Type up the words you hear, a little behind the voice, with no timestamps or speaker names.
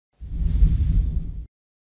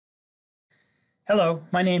Hello,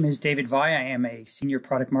 my name is David Vai. I am a Senior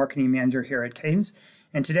Product Marketing Manager here at Cadence.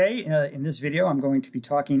 And today, in this video, I'm going to be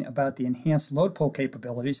talking about the enhanced load pull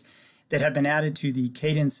capabilities that have been added to the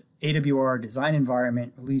Cadence AWR design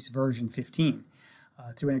environment release version 15.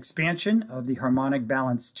 Through an expansion of the harmonic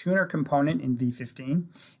balance tuner component in V15,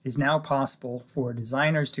 it is now possible for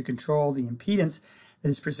designers to control the impedance that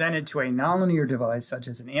is presented to a nonlinear device such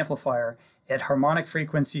as an amplifier at harmonic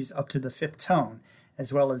frequencies up to the fifth tone,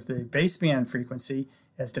 as well as the baseband frequency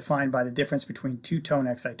as defined by the difference between two-tone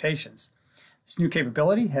excitations. This new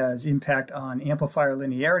capability has impact on amplifier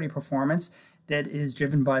linearity performance that is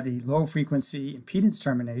driven by the low-frequency impedance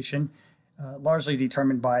termination, largely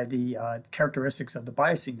determined by the characteristics of the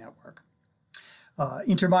biasing network.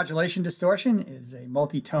 Intermodulation distortion is a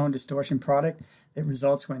multi-tone distortion product that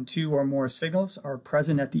results when two or more signals are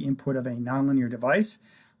present at the input of a nonlinear device.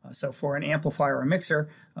 So for an amplifier or mixer,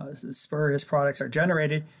 spurious products are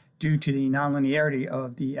generated due to the nonlinearity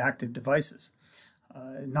of the active devices.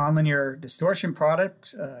 Nonlinear distortion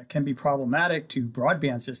products can be problematic to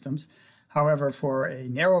broadband systems. However, for a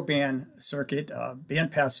narrowband circuit,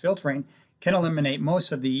 bandpass filtering can eliminate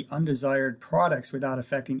most of the undesired products without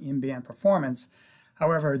affecting in-band performance.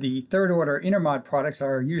 However, the third-order intermod products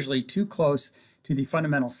are usually too close to the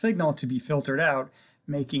fundamental signal to be filtered out,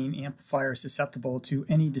 making amplifiers susceptible to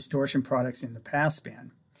any distortion products in the passband.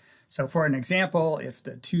 So for an example, if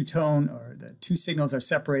the two-tone or the two signals are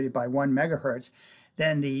separated by 1 megahertz,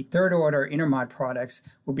 then the third-order intermod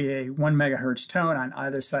products will be a 1 megahertz tone on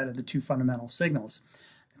either side of the two fundamental signals.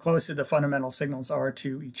 The closer the fundamental signals are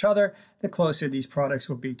to each other, the closer these products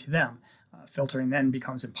will be to them. Filtering then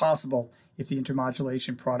becomes impossible if the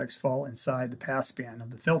intermodulation products fall inside the passband of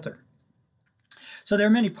the filter. So there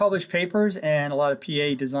are many published papers, and a lot of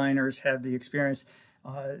PA designers have the experience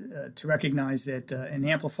to recognize that an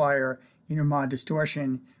amplifier intermod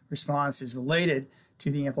distortion response is related to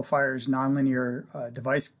the amplifier's nonlinear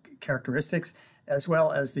device characteristics, as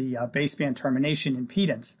well as the baseband termination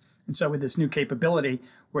impedance. And so with this new capability,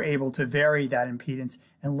 we're able to vary that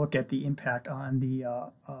impedance and look at the impact on the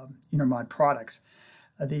intermod products.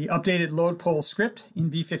 The updated load pull script in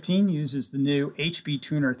V15 uses the new HB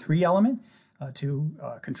Tuner 3 element to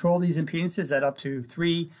control these impedances at up to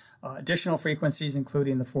 3 additional frequencies,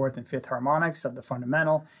 including the fourth and fifth harmonics of the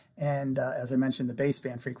fundamental, and as I mentioned, the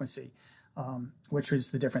baseband frequency, which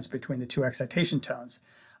is the difference between the two excitation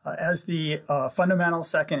tones. As the fundamental,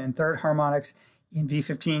 second, and third harmonics in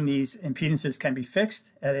V15, these impedances can be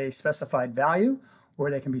fixed at a specified value, or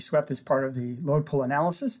they can be swept as part of the load pull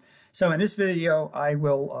analysis. So in this video, I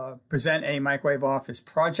will present a microwave office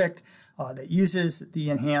project that uses the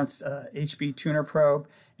enhanced HB tuner probe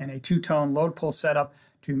and a two-tone load pull setup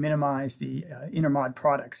to minimize the intermod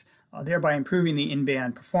products, thereby improving the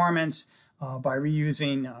in-band performance by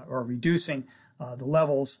reusing or reducing the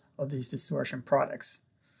levels of these distortion products.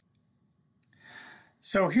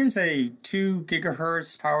 So here's a 2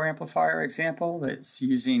 gigahertz power amplifier example that's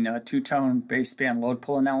using a two-tone baseband load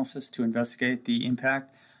pull analysis to investigate the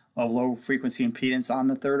impact of low frequency impedance on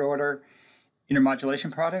the third order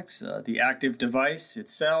intermodulation products. The active device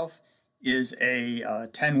itself is a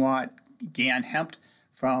 10 watt GaN hemp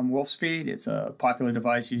from Wolfspeed. It's a popular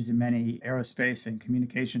device used in many aerospace and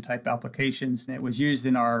communication type applications. And it was used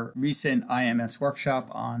in our recent IMS workshop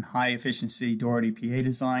on high efficiency Doherty PA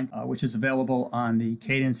design, which is available on the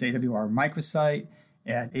Cadence AWR microsite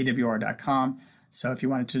at awr.com. So if you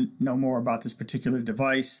wanted to know more about this particular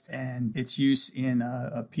device and its use in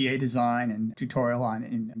a PA design and tutorial on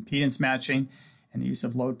impedance matching and the use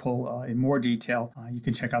of load pull in more detail, you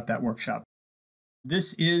can check out that workshop.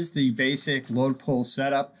 This is the basic load pull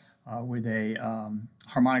setup with a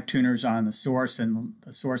harmonic tuners on the source and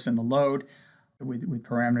the load with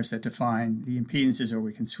parameters that define the impedances, or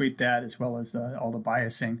we can sweep that, as well as all the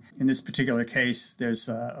biasing. In this particular case, there's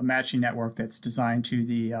a matching network that's designed to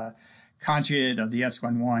the conjugate of the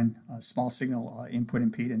S11 small signal input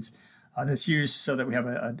impedance that's used so that we have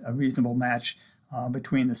a reasonable match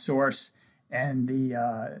between the source and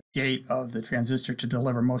the gate of the transistor to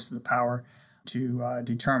deliver most of the power to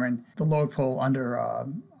determine the load pull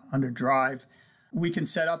under drive. We can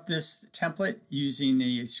set up this template using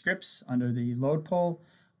the scripts under the load pull.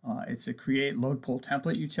 It's a create load pull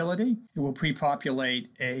template utility. It will pre-populate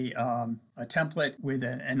a template with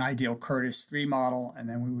an ideal Curtis 3 model, and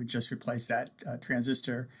then we would just replace that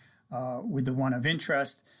transistor with the one of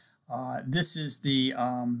interest. This is the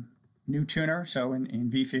new tuner. So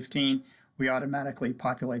in V15, we automatically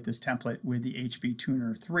populate this template with the HB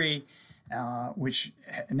Tuner 3, which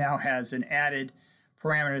now has an added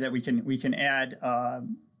parameter that we can add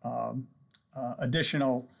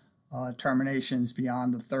additional terminations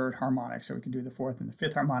beyond the third harmonic. So we can do the fourth and the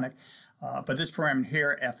fifth harmonic. But this parameter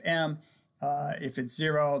here, FM, if it's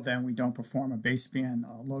 0, then we don't perform a baseband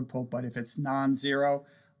load pull. But if it's non-zero,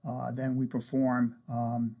 then we perform,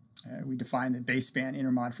 we define the baseband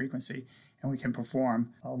intermod frequency, and we can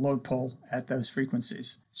perform a load pull at those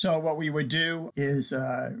frequencies. So what we would do is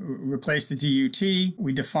replace the DUT.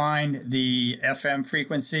 We define the FM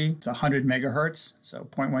frequency. It's 100 megahertz, so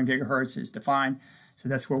 0.1 gigahertz is defined. So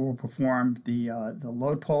that's where we'll perform the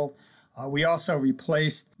load pull. We also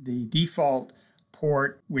replaced the default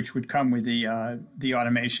port, which would come with the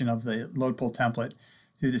automation of the LoadPull template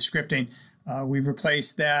through the scripting. We've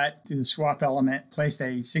replaced that through the swap element, placed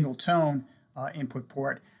a single tone input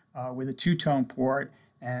port with a two-tone port,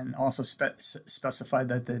 and also specified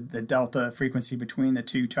that the delta frequency between the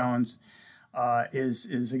two tones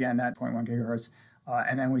is again that 0.1 gigahertz.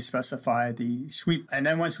 And then we specify the sweep. And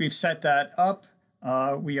then once we've set that up,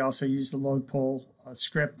 we also use the LoadPull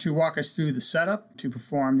script to walk us through the setup to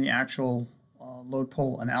perform the actual load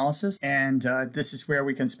pull analysis. And this is where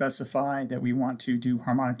we can specify that we want to do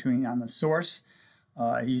harmonic tuning on the source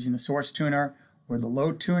using the source tuner or the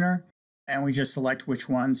load tuner. And we just select which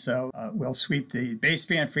one. So we'll sweep the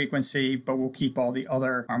baseband frequency, but we'll keep all the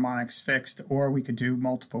other harmonics fixed. Or we could do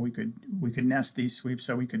multiple. We could nest these sweeps.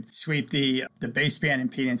 So we could sweep the baseband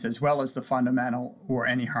impedance as well as the fundamental or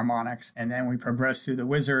any harmonics. And then we progress through the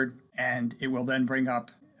wizard, and it will then bring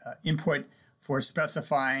up input for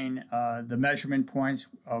specifying the measurement points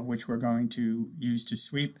which we're going to use to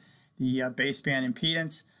sweep the baseband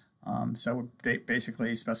impedance. So we're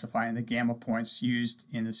basically specifying the gamma points used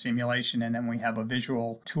in the simulation, and then we have a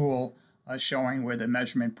visual tool showing where the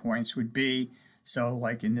measurement points would be. So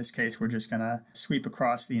like in this case, we're just going to sweep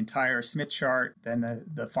across the entire Smith chart. Then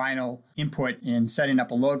the final input in setting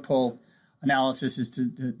up a load pull analysis is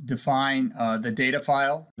to define the data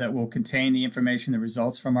file that will contain the information, the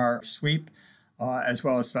results from our sweep, as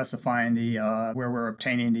well as specifying the where we're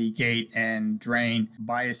obtaining the gate and drain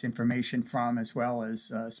bias information from, as well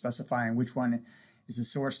as specifying which one is the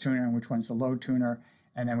source tuner and which one's the load tuner.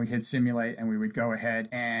 And then we hit simulate, and we would go ahead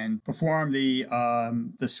and perform the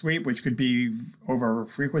sweep, which could be over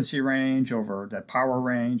frequency range, over the power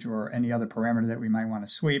range, or any other parameter that we might want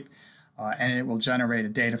to sweep. And it will generate a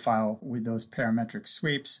data file with those parametric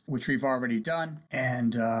sweeps, which we've already done.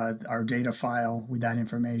 And our data file with that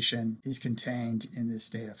information is contained in this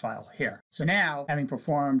data file here. So now, having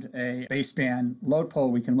performed a baseband load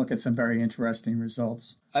pull, we can look at some very interesting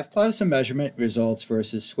results. I've plotted some measurement results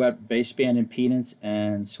versus swept baseband impedance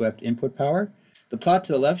and swept input power. The plot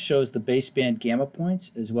to the left shows the baseband gamma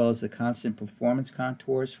points, as well as the constant performance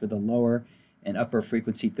contours for the lower and upper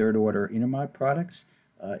frequency third order intermod products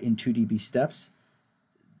in 2 dB steps.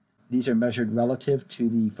 These are measured relative to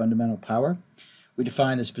the fundamental power. We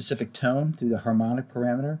define a specific tone through the harmonic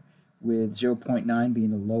parameter, with 0.9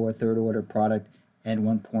 being the lower third order product and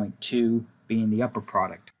 1.2 being the upper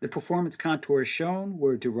product. The performance contours shown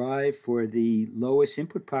were derived for the lowest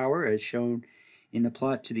input power, as shown in the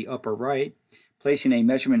plot to the upper right. Placing a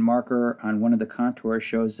measurement marker on one of the contours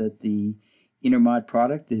shows that the intermod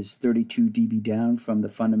product is 32 dB down from the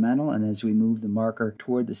fundamental, and as we move the marker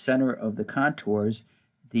toward the center of the contours,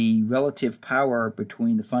 the relative power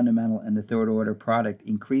between the fundamental and the third order product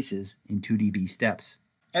increases in 2 dB steps.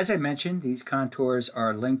 As I mentioned, these contours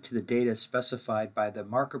are linked to the data specified by the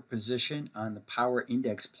marker position on the power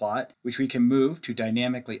index plot, which we can move to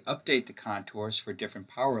dynamically update the contours for different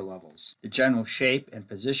power levels. The general shape and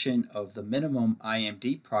position of the minimum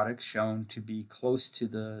IMD product, shown to be close to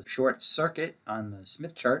the short circuit on the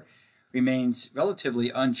Smith chart, remains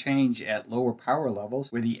relatively unchanged at lower power levels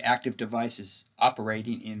where the active device is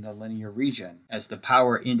operating in the linear region. As the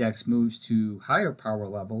power index moves to higher power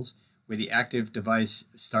levels, where the active device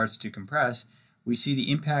starts to compress, we see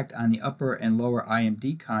the impact on the upper and lower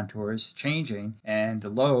IMD contours changing, and the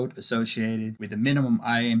load associated with the minimum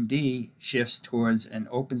IMD shifts towards an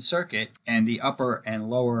open circuit, and the upper and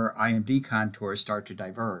lower IMD contours start to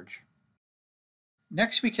diverge.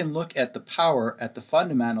 Next, we can look at the power at the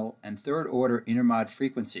fundamental and third order intermod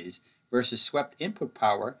frequencies versus swept input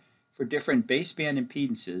power for different baseband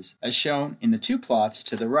impedances, as shown in the two plots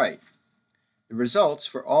to the right. The results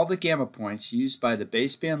for all the gamma points used by the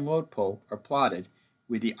baseband load pull are plotted,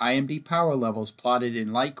 with the IMD power levels plotted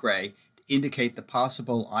in light gray to indicate the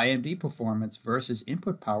possible IMD performance versus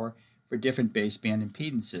input power for different baseband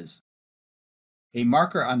impedances. A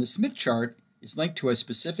marker on the Smith chart is linked to a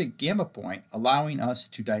specific gamma point, allowing us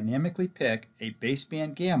to dynamically pick a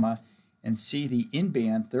baseband gamma and see the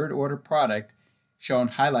in-band third order product shown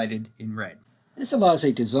highlighted in red. This allows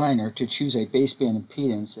a designer to choose a baseband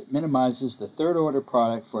impedance that minimizes the third-order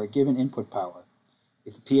product for a given input power.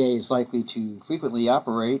 If the PA is likely to frequently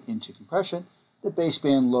operate into compression, the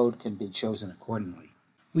baseband load can be chosen accordingly.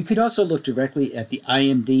 We could also look directly at the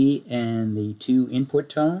IMD and the two input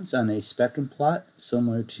tones on a spectrum plot,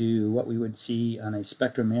 similar to what we would see on a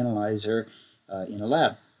spectrum analyzer in a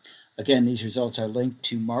lab. Again, these results are linked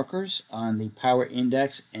to markers on the power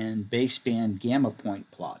index and baseband gamma point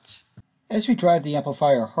plots. As we drive the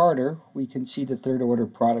amplifier harder, we can see the third-order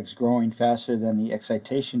products growing faster than the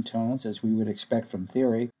excitation tones, as we would expect from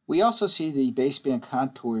theory. We also see the baseband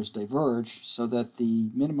contours diverge so that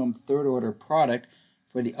the minimum third-order product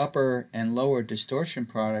for the upper and lower distortion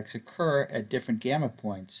products occur at different gamma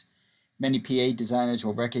points. Many PA designers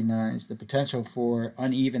will recognize the potential for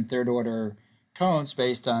uneven third-order tones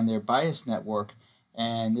based on their bias network,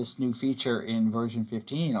 and this new feature in version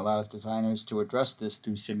 15 allows designers to address this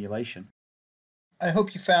through simulation. I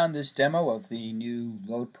hope you found this demo of the new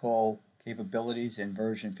LoadPull capabilities in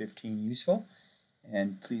version 15 useful,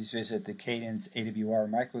 and please visit the Cadence AWR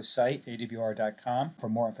microsite, awr.com, for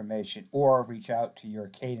more information, or reach out to your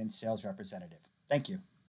Cadence sales representative. Thank you.